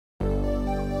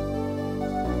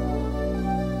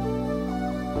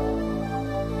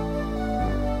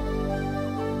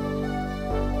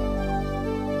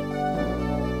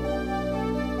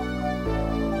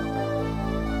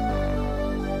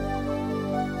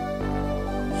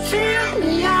Take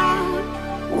me out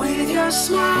with your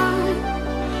smile.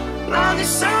 Now the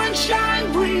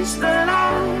sunshine brings the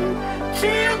light.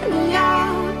 Fill me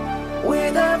out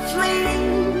with a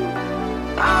flame.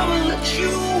 I will let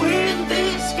you in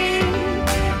this game.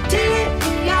 Take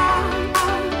me out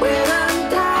when I'm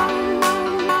down.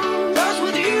 'Cause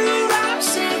with you I'm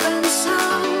safe and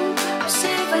sound. I'm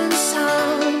safe and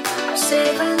sound. I'm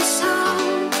safe and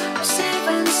sound. I'm safe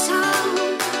and sound.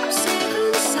 I'm safe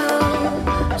and sound.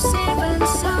 I'm safe and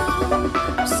sound.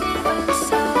 I'm safe and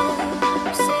sound.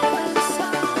 I'm safe and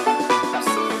sound. I'm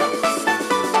safe and sound.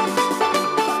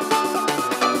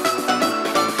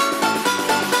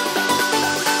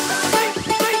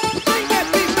 Bring that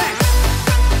beat back.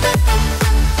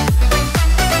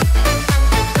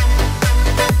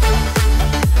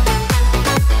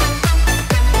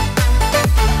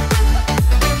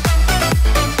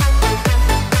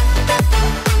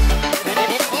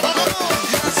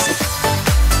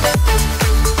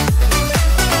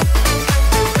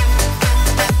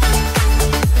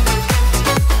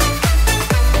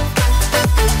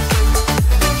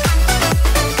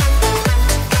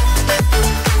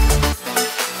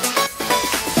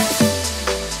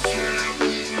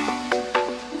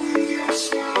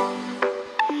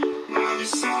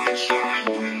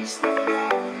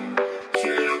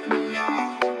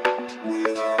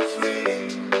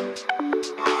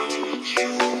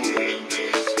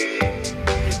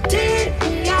 Take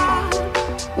me out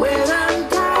when I'm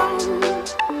down.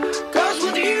 'Cause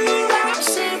with you I'm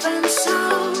safe and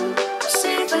sound. I'm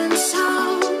safe and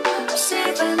sound. I'm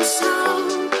safe and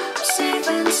sound. I'm safe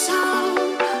and sound.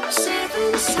 I'm safe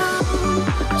and sound.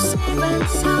 I'm safe and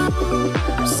sound.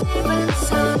 I'm safe and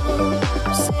sound.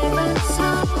 I'm safe and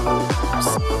sound. I'm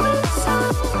safe and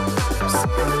sound. I'm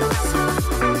safe and sound.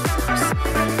 I'm safe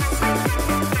and sound.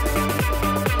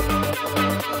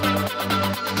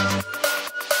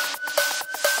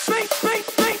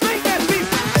 Bring that beat.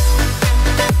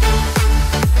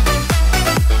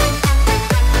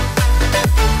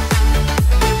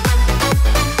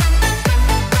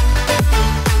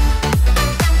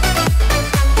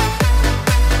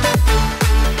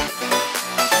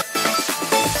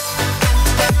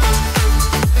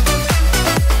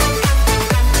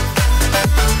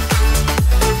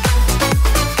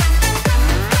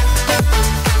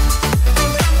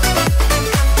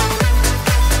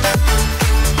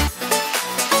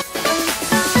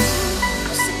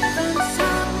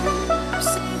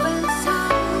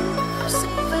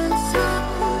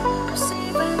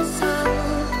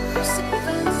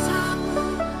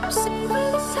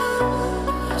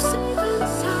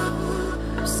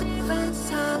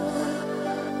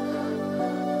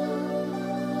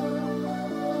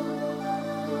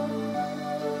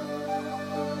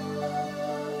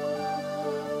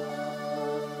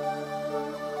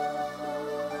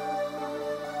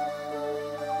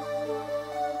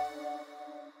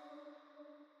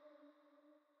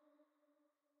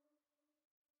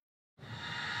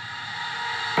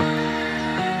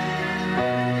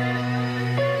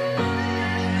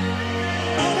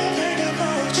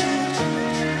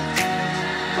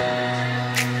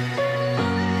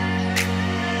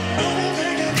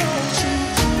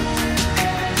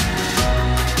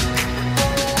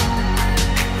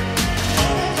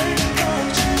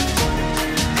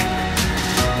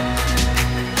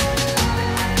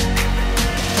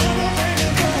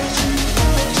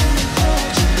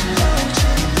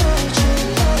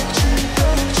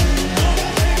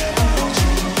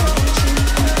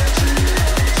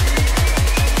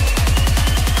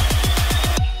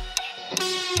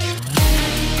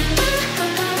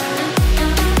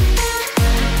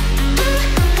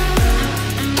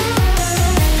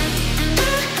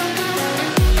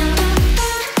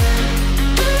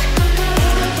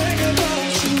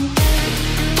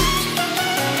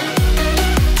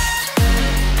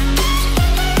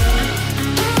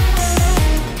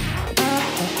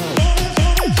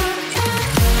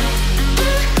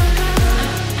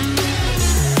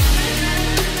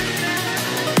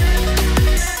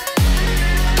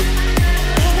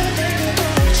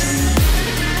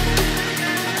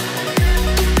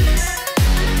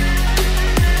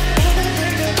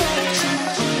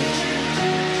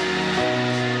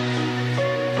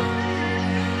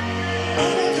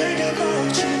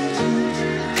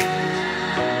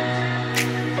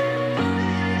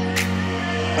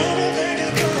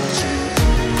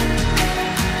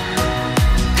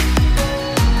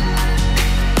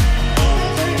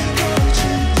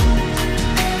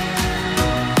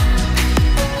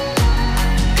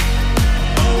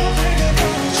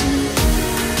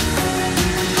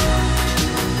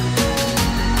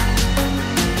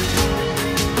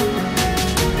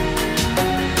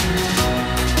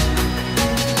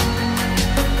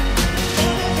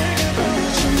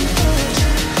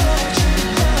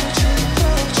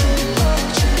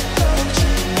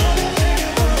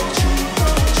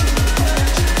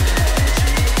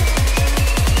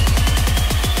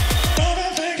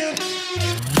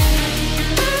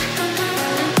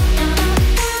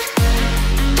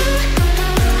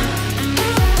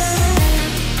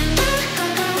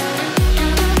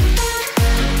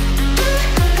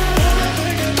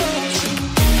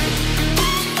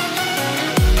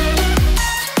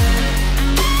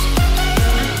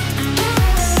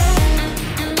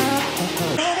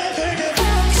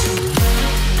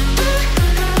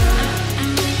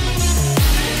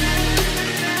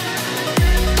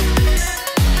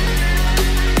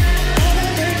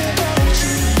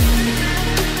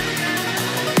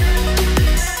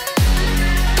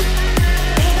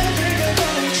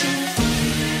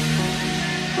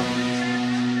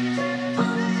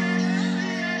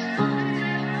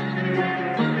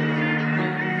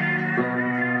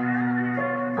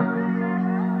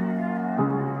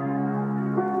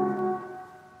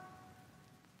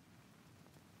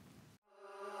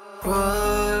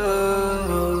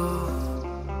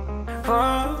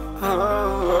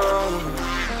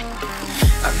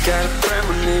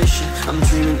 I'm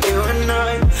dreaming you and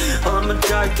I. All my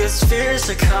darkest fears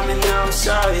are coming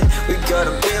outside. We got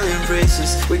a billion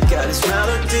races, we got this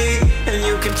melody, and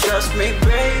you can trust me,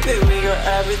 baby, we got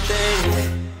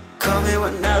everything. Call me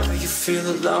whenever you feel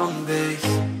alone, babe,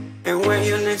 and when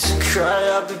you need to cry,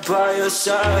 I'll be by your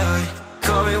side.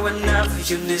 Call me whenever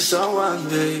you need someone,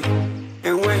 babe,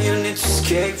 and when you need to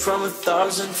escape from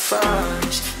 1,000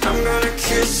 fires. I'm gonna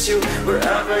kiss you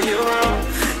wherever you are,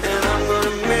 and I'm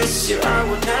gonna miss you, I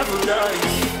will never lie.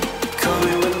 Call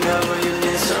me whenever you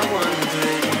need someone,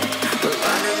 babe. We're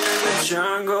running in the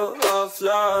jungle of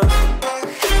love.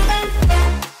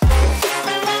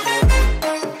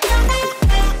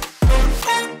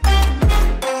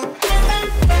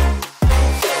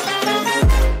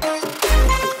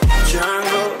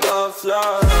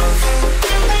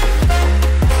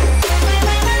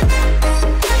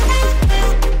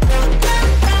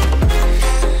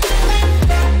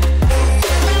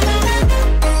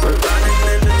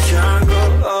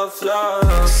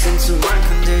 Listen to my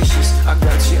conditions, I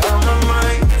got you on my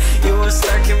mind. You were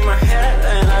stuck in my head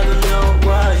and I don't know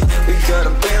why. We got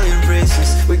a billion races,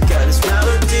 we got this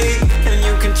melody, and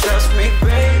you can trust me,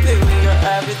 baby, we got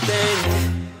everything.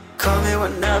 Call me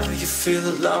whenever you feel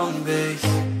alone, babe,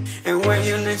 and when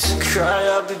you need to cry,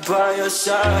 I'll be by your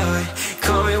side.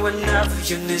 Call me whenever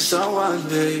you need someone,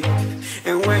 babe,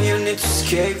 and when you need to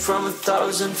escape from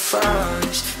 1,000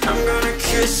 fires. I'm gonna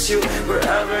kiss you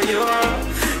wherever you are,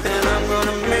 and I'm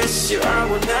gonna miss you, I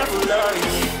will never lie.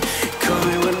 Call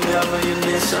me whenever you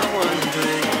need someone,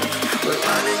 babe. We're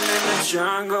running in the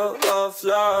jungle of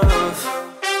love.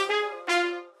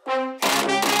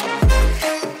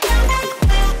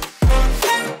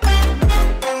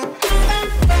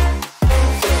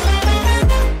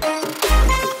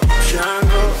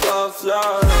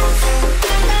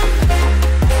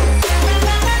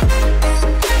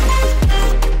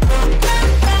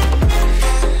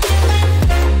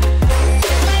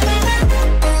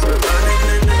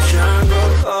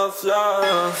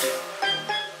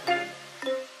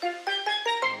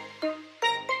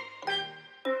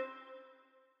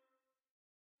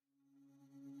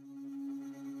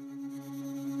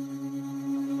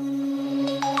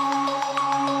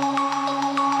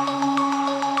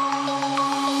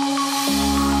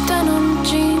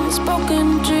 Broken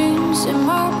dreams in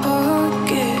my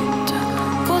pocket,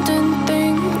 golden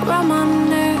thing round my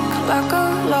neck like a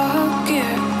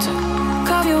locket.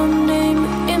 Carve your name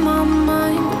in my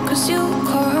mind, cause you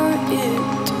caught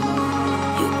it,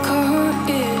 you caught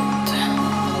it.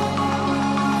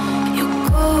 You're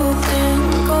golden,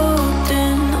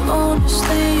 golden,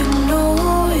 honestly you know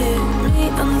it. Me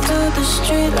under the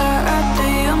street light at the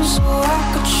young so I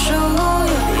could show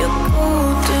you. You're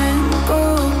golden,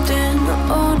 golden,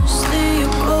 honestly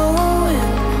you're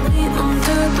glowing. Me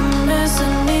under the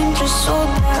mezzanine just so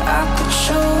that I could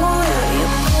show you. You're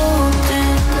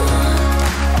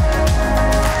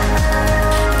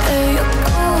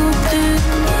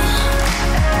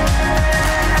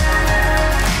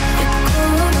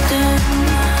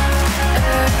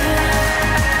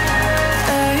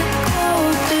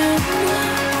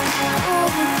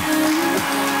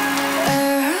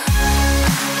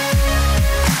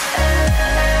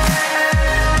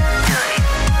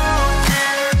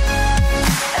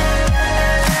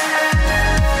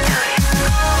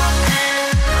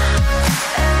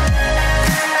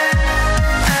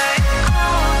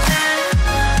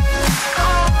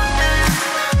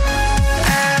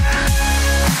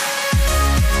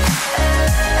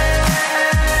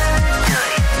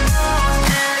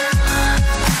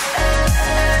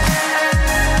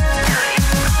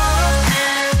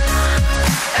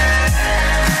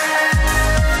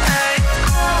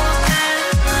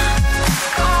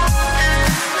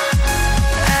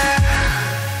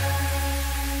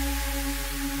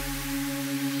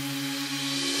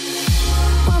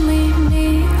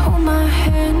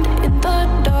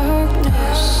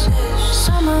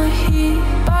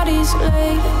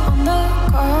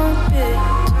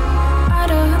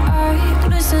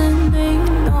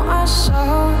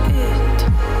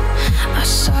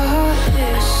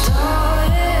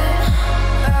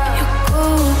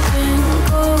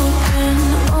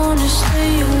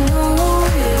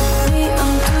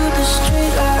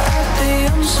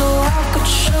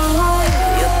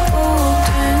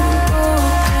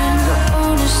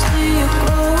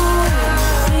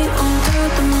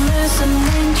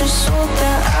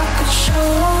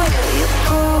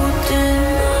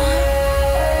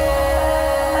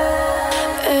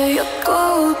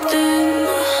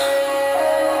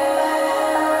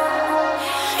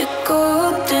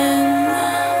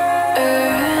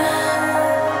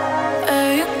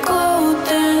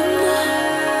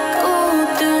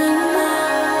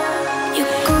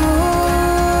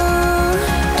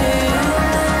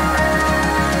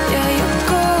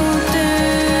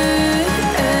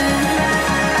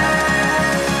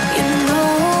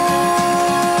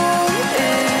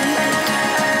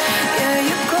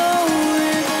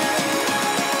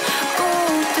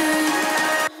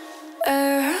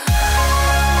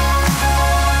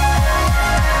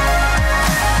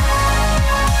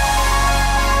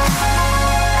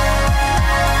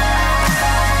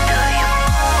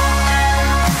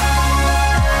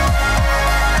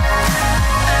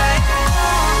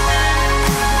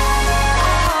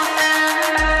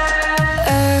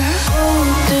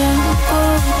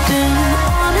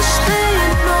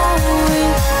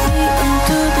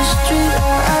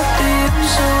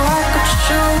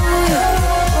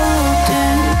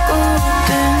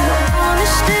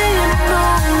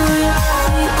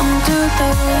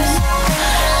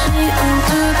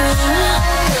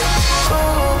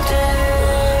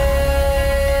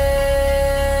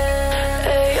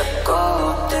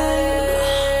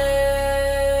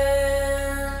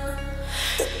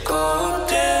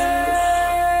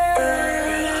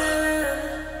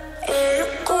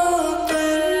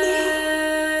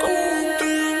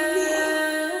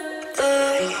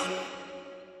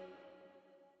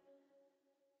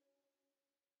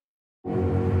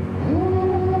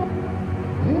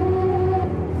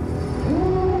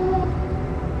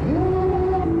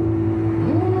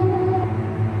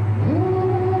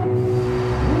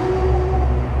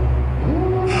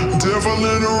Devil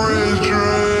in a red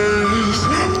dress,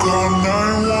 call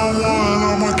 911,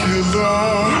 I'm a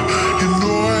killer.